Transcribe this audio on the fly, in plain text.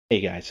Hey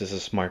guys, this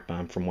is Smart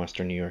Bomb from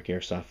Western New York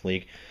Airsoft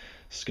League.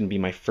 This is going to be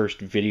my first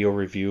video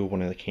review of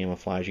one of the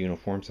camouflage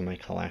uniforms in my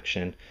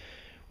collection.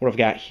 What I've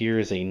got here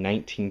is a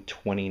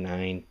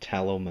 1929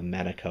 Telo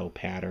Mimetico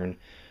pattern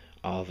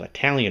of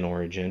Italian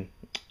origin,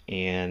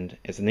 and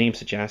as the name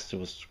suggests, it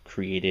was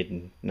created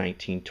in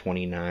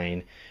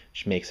 1929,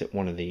 which makes it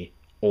one of the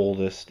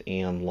oldest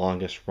and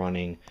longest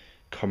running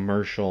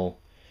commercial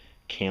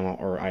camo,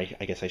 or I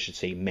guess I should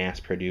say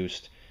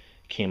mass-produced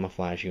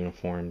camouflage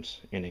uniforms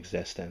in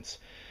existence.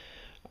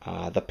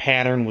 The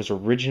pattern was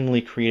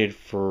originally created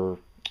for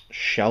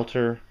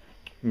shelter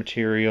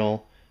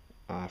material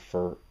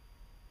for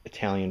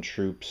Italian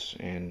troops,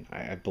 and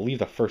I believe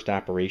the first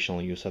operational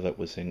use of it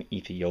was in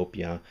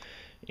Ethiopia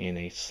in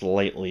a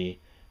slightly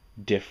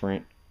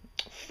different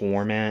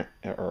format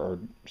or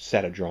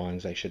set of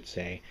drawings, I should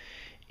say.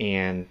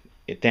 And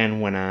it then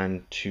went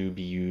on to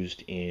be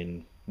used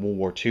in World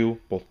War II,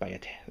 both by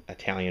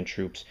Italian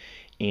troops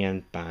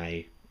and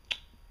by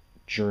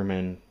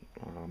German,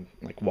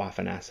 like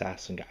Waffen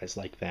SS and guys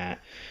like that.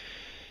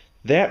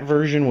 That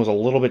version was a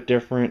little bit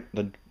different.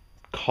 The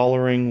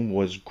coloring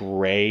was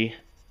gray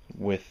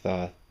with,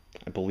 I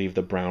believe,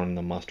 the brown and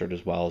the mustard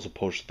as well, as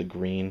opposed to the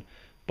green.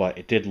 But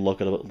it did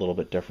look a little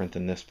bit different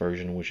than this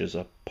version, which is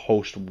a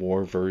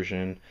post-war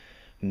version.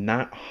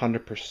 Not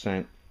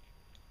 100%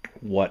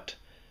 what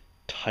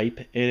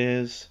type it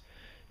is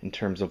in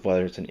terms of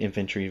whether it's an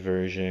infantry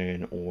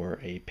version or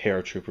a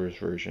paratroopers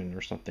version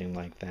or something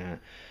like that,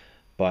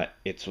 but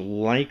it's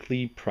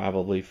likely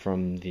probably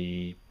from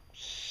the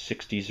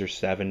 60s or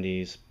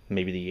 70s,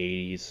 maybe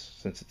the 80s,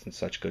 since it's in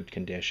such good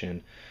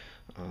condition.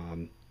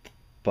 Um,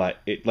 but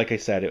like I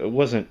said, it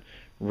wasn't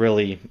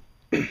really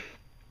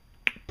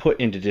put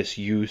into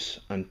disuse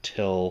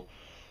until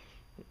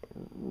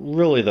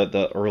really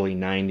the early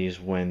 90s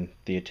when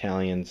the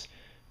Italians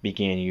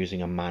began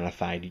using a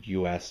modified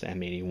US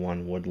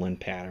M81 woodland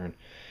pattern.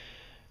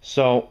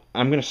 So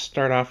I'm going to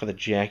start off with a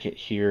jacket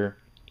here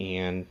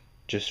and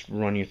just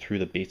run you through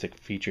the basic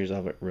features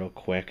of it real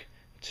quick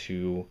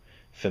to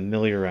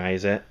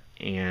familiarize it,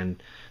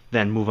 and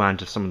then move on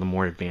to some of the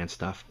more advanced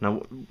stuff. Now,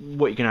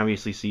 what you can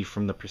obviously see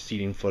from the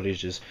preceding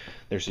footage is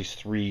there's these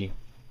three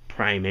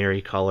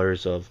primary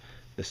colors of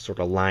this sort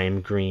of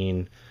lime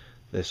green,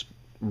 this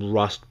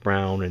rust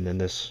brown, and then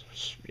this,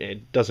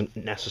 it doesn't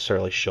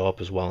necessarily show up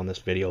as well in this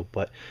video,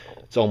 but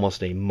it's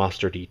almost a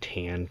mustardy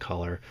tan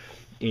color.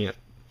 And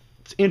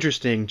it's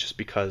interesting just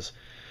because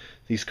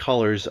these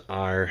colors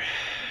are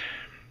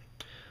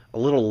a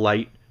little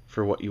light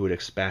for what you would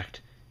expect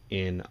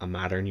in a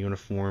modern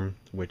uniform,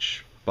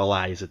 which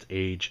belies its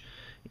age.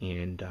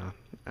 And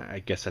I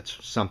guess that's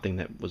something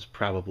that was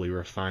probably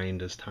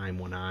refined as time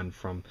went on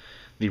from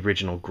the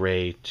original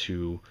gray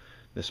to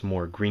this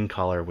more green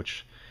color,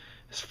 which,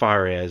 as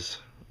far as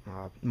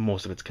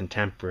most of its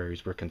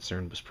contemporaries were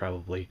concerned, was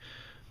probably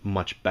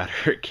much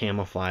better at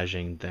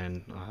camouflaging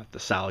than the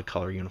solid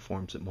color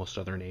uniforms that most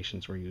other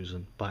nations were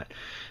using. But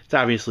it's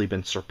obviously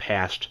been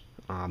surpassed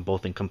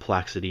both in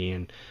complexity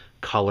and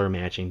color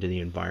matching to the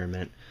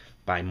environment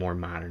by more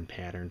modern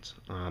patterns.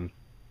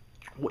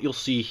 What you'll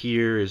see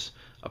here is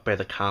up by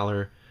the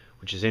collar,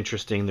 which is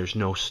interesting. There's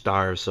no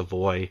Star of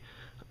Savoy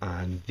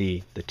on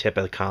the tip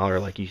of the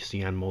collar like you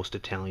see on most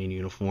Italian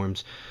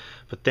uniforms.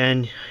 But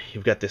then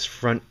you've got this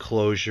front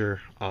closure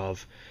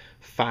of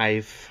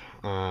five,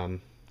 I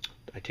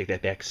take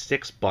that back,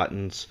 6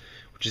 buttons,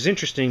 which is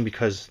interesting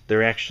because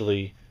they're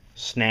actually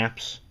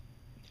snaps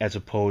as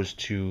opposed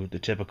to the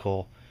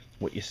typical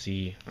what you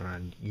see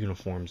on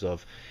uniforms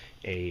of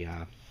a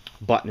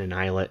button and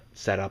eyelet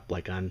set up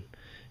like on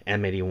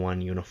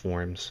M81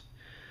 uniforms.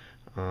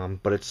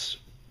 But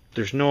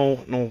there's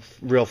no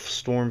real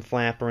storm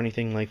flap or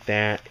anything like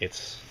that.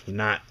 It's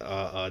not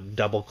a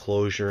double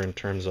closure in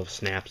terms of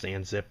snaps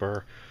and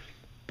zipper,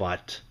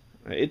 but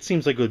it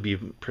seems like it would be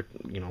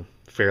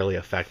fairly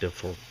effective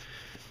for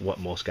what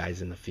most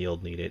guys in the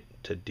field need it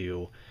to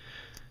do.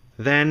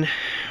 Then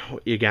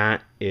what you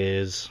got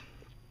is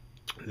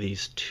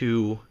these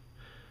two,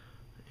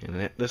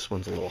 and this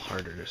one's a little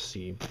harder to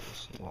see,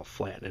 I'll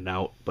flatten it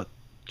out, but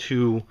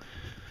two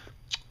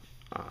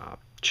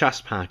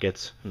chest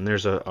pockets, and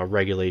there's a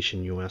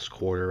regulation US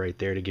quarter right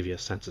there to give you a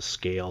sense of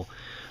scale.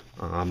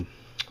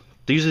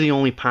 These are the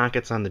only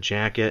pockets on the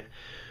jacket,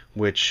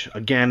 which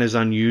again is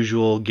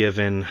unusual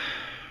given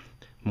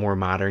more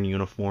modern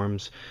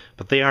uniforms,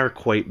 but they are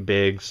quite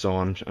big, so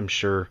I'm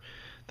sure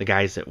the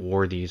guys that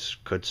wore these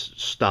could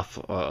stuff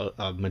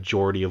a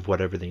majority of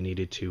whatever they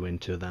needed to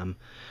into them.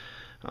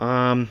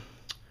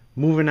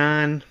 Moving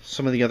on,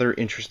 some of the other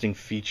interesting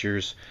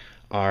features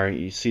are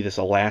you see this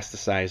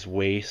elasticized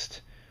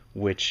waist,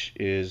 which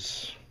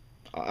is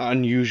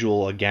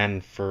unusual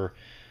again for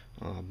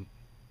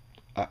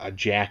a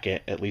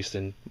jacket, at least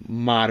in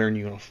modern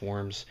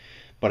uniforms,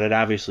 but it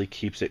obviously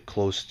keeps it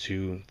close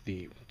to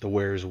the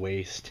wearer's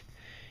waist,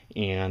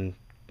 and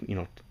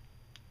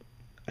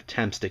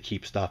attempts to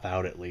keep stuff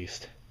out at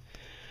least.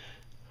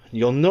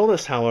 You'll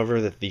notice,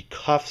 however, that the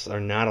cuffs are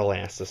not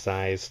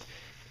elasticized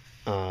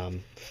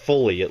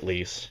fully, at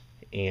least,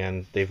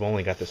 and they've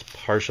only got this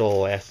partial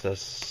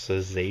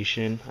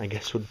elasticization, I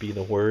guess would be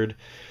the word,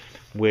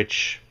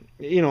 which,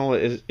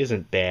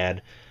 isn't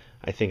bad.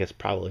 I think it's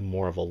probably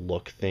more of a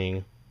look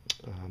thing,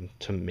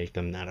 to make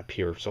them not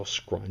appear so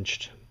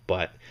scrunched.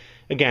 But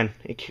again,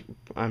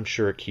 I'm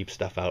sure it keeps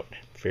stuff out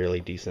fairly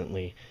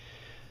decently.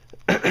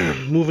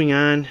 Moving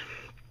on,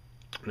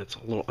 it's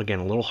a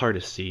little hard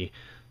to see.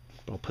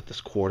 I'll put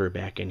this quarter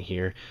back in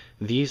here.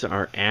 These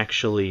are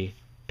actually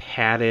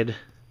padded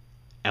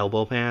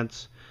elbow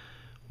pads,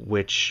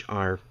 which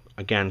are,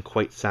 again,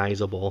 quite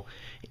sizable.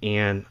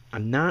 And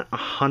I'm not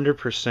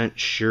 100%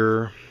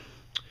 sure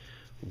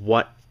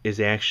what is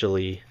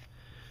actually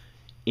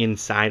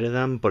inside of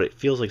them, but it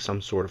feels like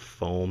some sort of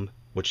foam,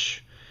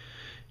 which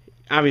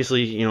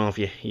obviously, if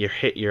you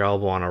hit your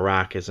elbow on a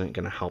rock isn't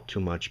going to help too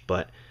much,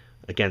 but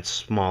against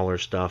smaller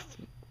stuff,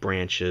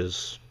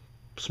 branches,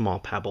 small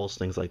pebbles,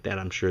 things like that,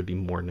 I'm sure it'd be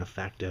more than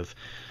effective.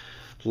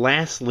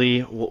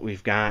 Lastly, what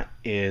we've got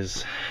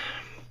is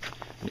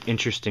an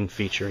interesting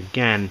feature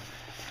again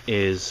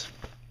is,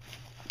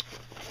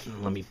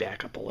 let me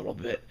back up a little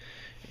bit,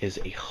 is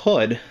a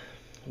hood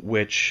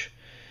which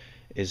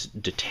is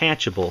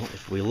detachable.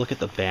 If we look at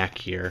the back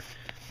here,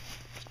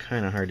 it's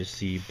kind of hard to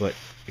see, but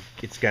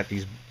it's got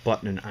these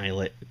button and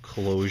eyelet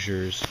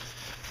closures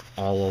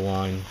all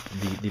along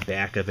the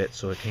back of it,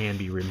 so it can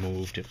be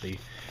removed if the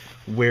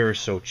wearer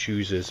so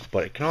chooses,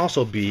 but it can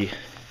also be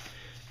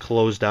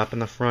closed up in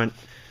the front,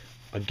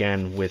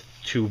 again with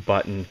 2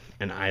 button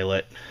and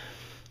eyelet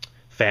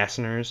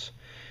fasteners.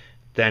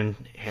 Then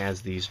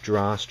has these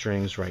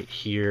drawstrings right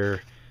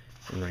here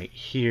and right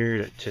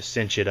here to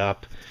cinch it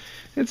up.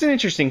 It's an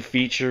interesting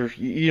feature.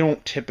 You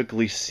don't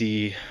typically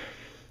see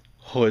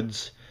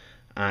hoods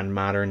on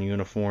modern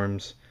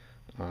uniforms.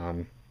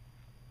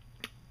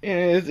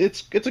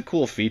 It's a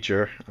cool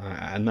feature.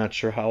 I'm not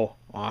sure how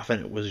often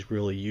it was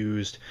really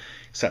used,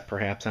 except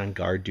perhaps on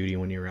guard duty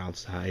when you're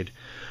outside.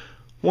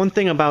 One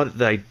thing about it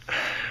that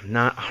I'm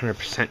not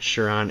 100%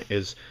 sure on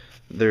is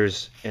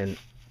there's an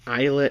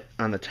eyelet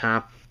on the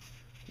top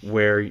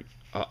where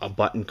a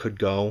button could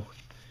go,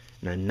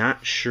 and I'm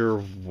not sure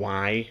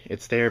why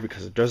it's there,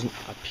 because it doesn't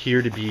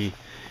appear to be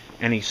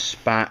any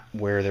spot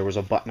where there was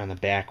a button on the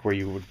back where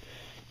you would,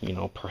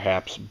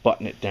 perhaps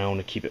button it down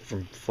to keep it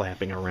from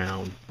flapping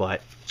around.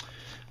 But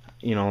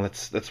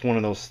that's one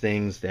of those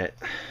things that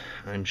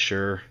I'm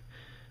sure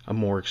a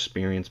more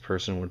experienced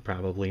person would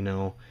probably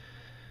know.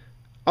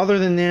 Other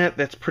than that,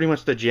 that's pretty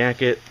much the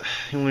jacket.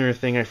 The only other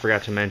thing I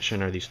forgot to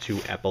mention are these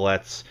 2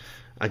 epaulets.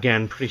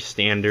 Again, pretty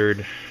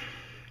standard.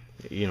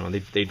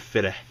 They'd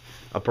fit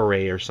a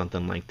beret or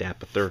something like that,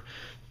 but they're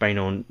by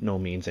no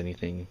means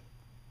anything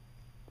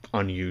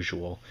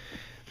unusual.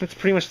 That's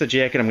pretty much the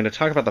jacket. I'm going to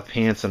talk about the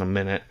pants in a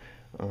minute.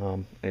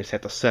 I just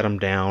have to set them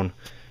down,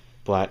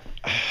 but